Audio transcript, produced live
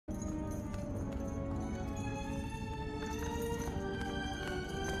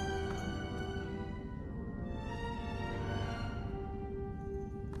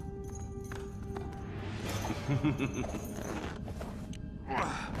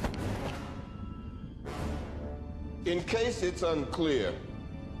In case it's unclear,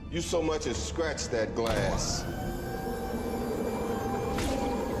 you so much as scratch that glass.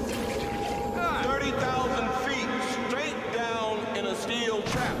 30,000 feet straight down in a steel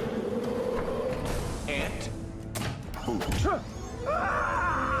trap. Ant.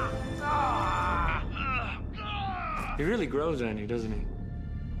 He really grows on you, doesn't he?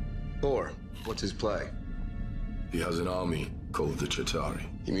 Thor, what's his play? He has an army called the Chitauri.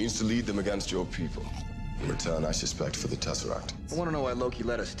 He means to lead them against your people. In return, I suspect, for the Tesseract. I want to know why Loki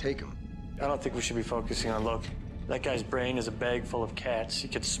let us take him. I don't think we should be focusing on Loki. That guy's brain is a bag full of cats. You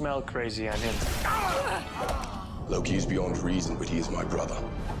could smell crazy on him. Loki is beyond reason, but he is my brother.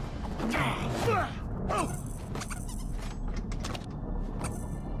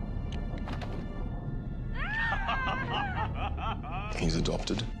 He's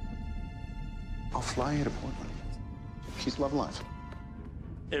adopted. I'll fly you to Portland. Keep love alive.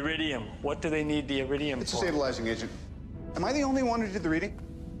 Iridium. What do they need the iridium It's for? a stabilizing agent. Am I the only one who did the reading?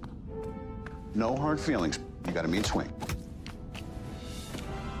 No hard feelings. You got a mean swing.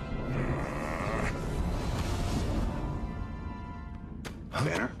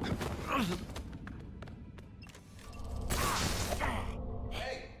 Banner?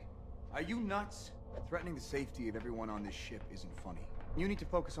 Hey! Are you nuts? Threatening the safety of everyone on this ship isn't funny. You need to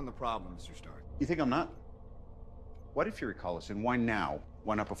focus on the problem, Mr. Stark. You think I'm not? Why did Fury call us, and why now?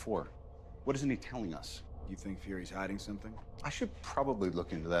 Why not before? What isn't he telling us? You think Fury's hiding something? I should probably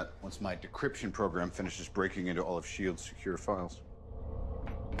look into that once my decryption program finishes breaking into all of S.H.I.E.L.'s secure files.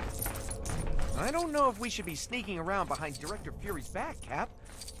 I don't know if we should be sneaking around behind Director Fury's back, Cap.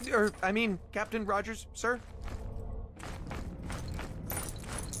 I mean, Captain Rogers, sir?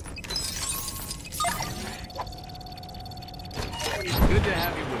 Good to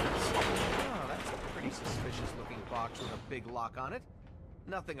have you with us. Oh, that's a pretty suspicious-looking box with a big lock on it.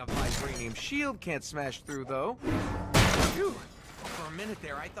 Nothing a vibranium shield can't smash through, though. Phew. For a minute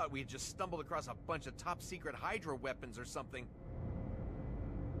there, I thought we had just stumbled across a bunch of top-secret Hydra weapons or something.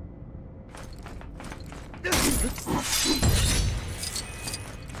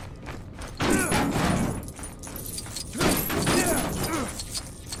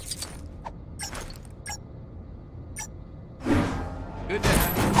 Good to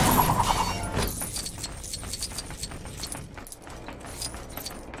have you.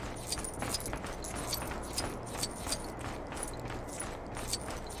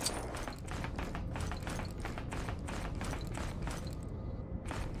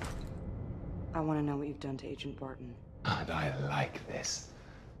 I want to know what you've done to Agent Barton. And I like this.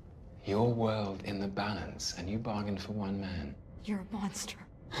 Your world in the balance, and you bargained for one man. You're a monster.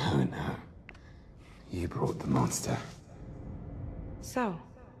 Oh no. You brought the monster. So,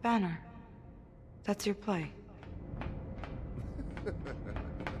 Banner, that's your play.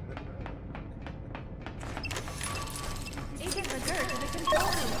 Agent McGurk to the control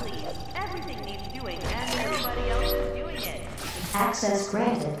room, please. Everything needs doing, and nobody else is doing it. Access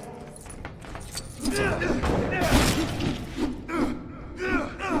granted.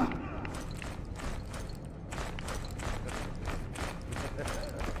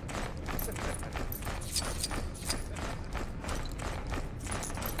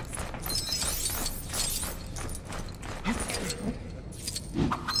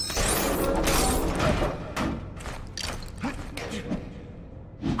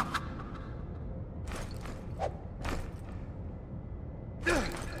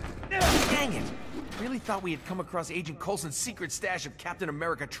 Dang it! Really thought we had come across Agent Coulson's secret stash of Captain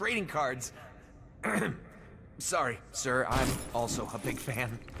America trading cards. Sorry, sir, I'm also a big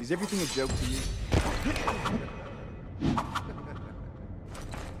fan. Is everything a joke to you?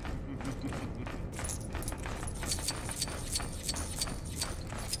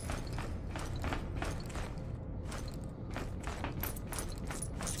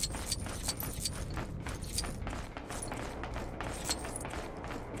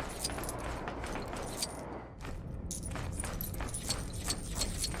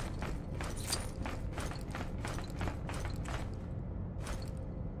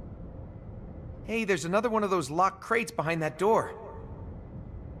 Hey, there's another one of those locked crates behind that door.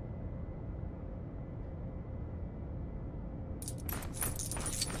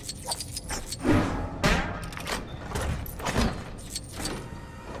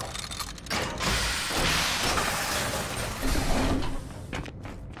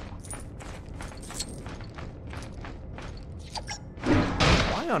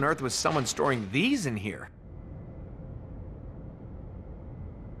 Why on earth was someone storing these in here?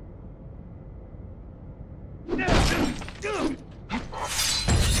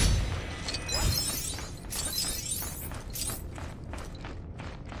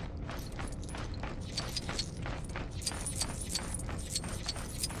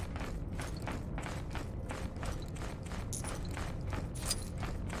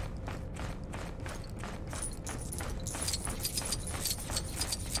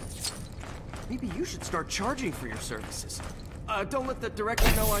 Maybe you should start charging for your services. Don't let the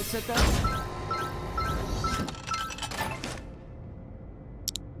director know I said that.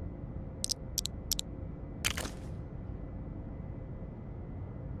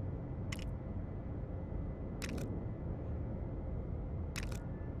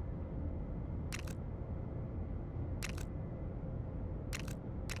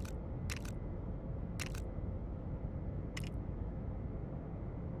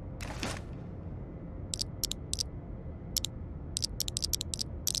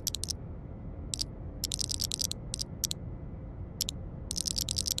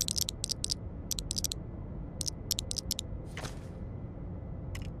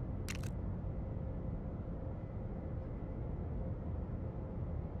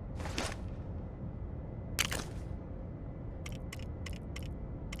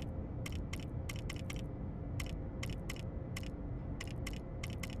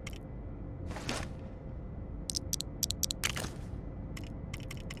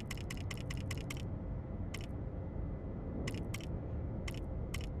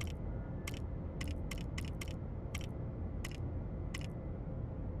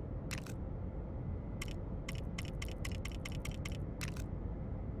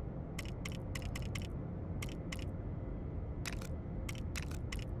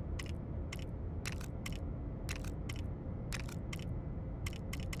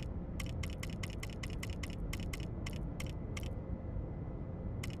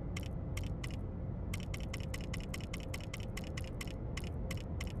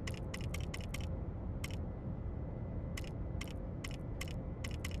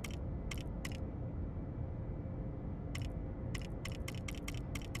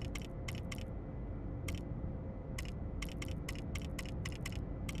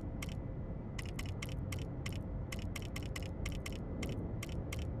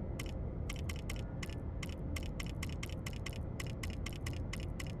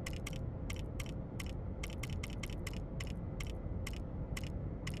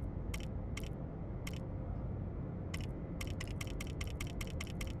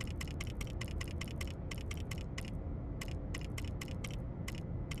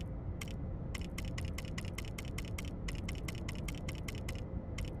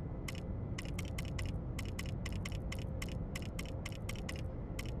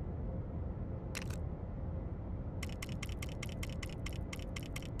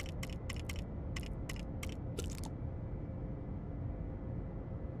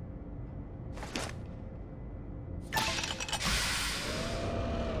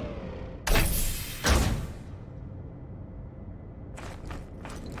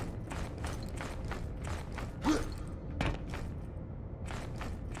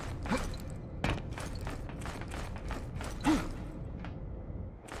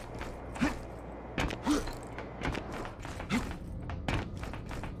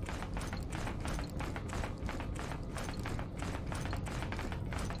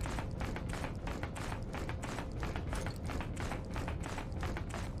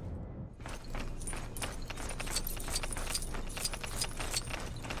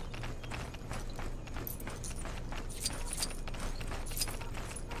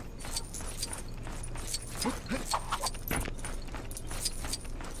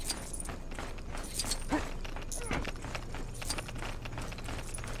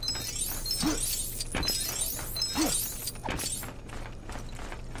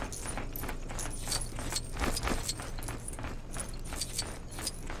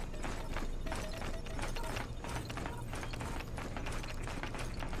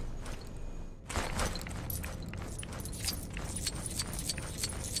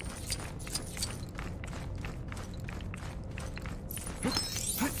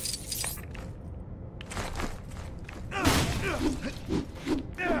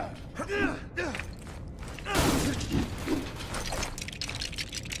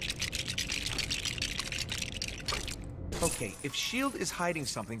 Okay, if S.H.I.E.L.D. is hiding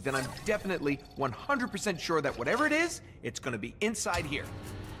something, then I'm definitely 100% sure that whatever it is, it's gonna be inside here.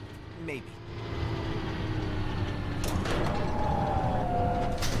 Maybe.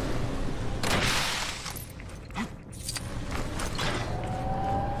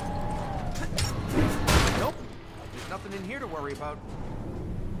 Nope, there's nothing in here to worry about.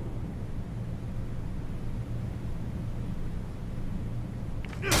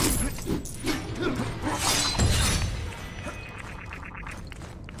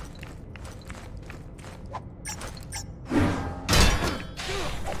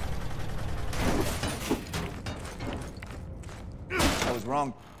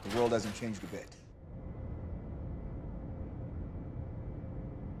 Wrong. The world hasn't changed a bit.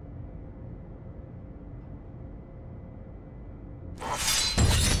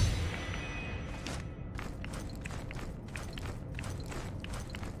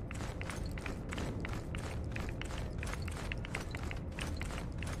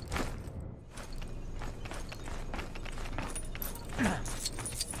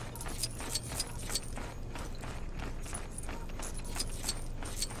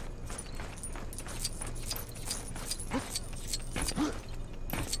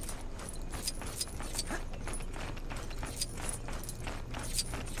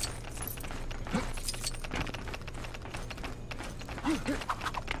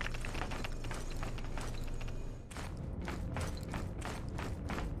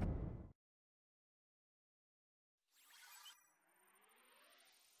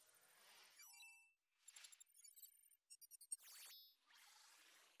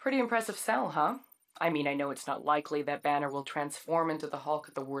 Pretty impressive sell, huh? I mean, I know it's not likely that Banner will transform into the Hulk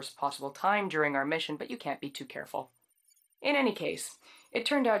at the worst possible time during our mission, but you can't be too careful. In any case, it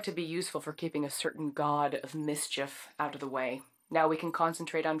turned out to be useful for keeping a certain god of mischief out of the way. Now we can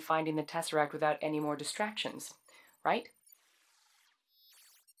concentrate on finding the Tesseract without any more distractions, right?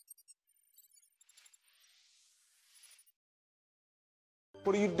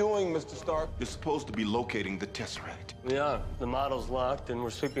 What are you doing, Mr. Stark? You're supposed to be locating the Tesseract. We are. The model's locked, and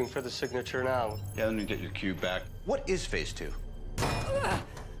we're sweeping for the signature now. Yeah, let me get your cube back. What is Phase 2?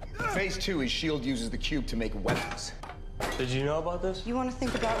 Phase 2 is S.H.I.E.L.D. uses the cube to make weapons. Did you know about this? You want to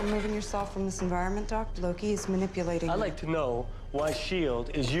think about removing yourself from this environment, Doc? Loki is manipulating I'd you. like to know why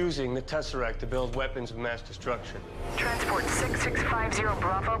S.H.I.E.L.D. is using the Tesseract to build weapons of mass destruction. Transport 6650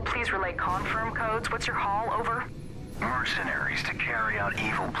 Bravo, please relay confirm codes. What's your haul? Over. Mercenaries to carry out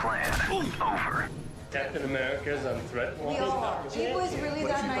evil plan. Over. Captain America's on threat We are. Evil is really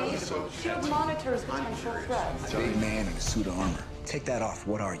that naive. S.H.I.E.L.D. monitors potential threats. Big man in a suit of armor. Take that off.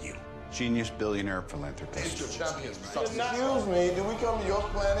 What are you? Genius, billionaire, philanthropist. Excuse me, did we come to your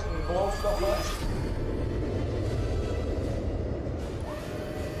planet and blow stuff up?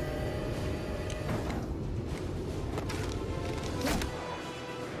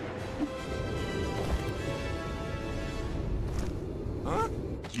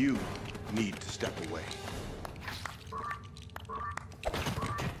 You need to step away.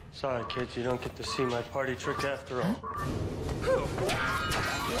 Sorry, kids, you don't get to see my party trick after all.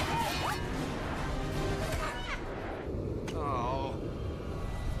 Oh.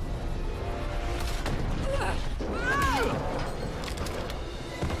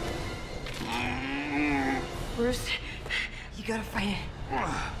 Bruce, you gotta fight it.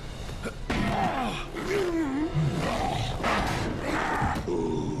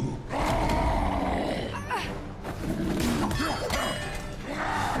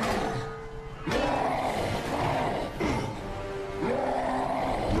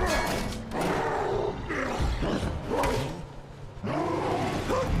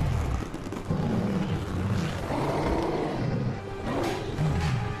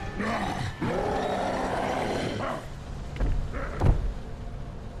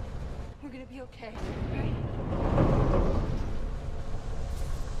 We're gonna be okay, right?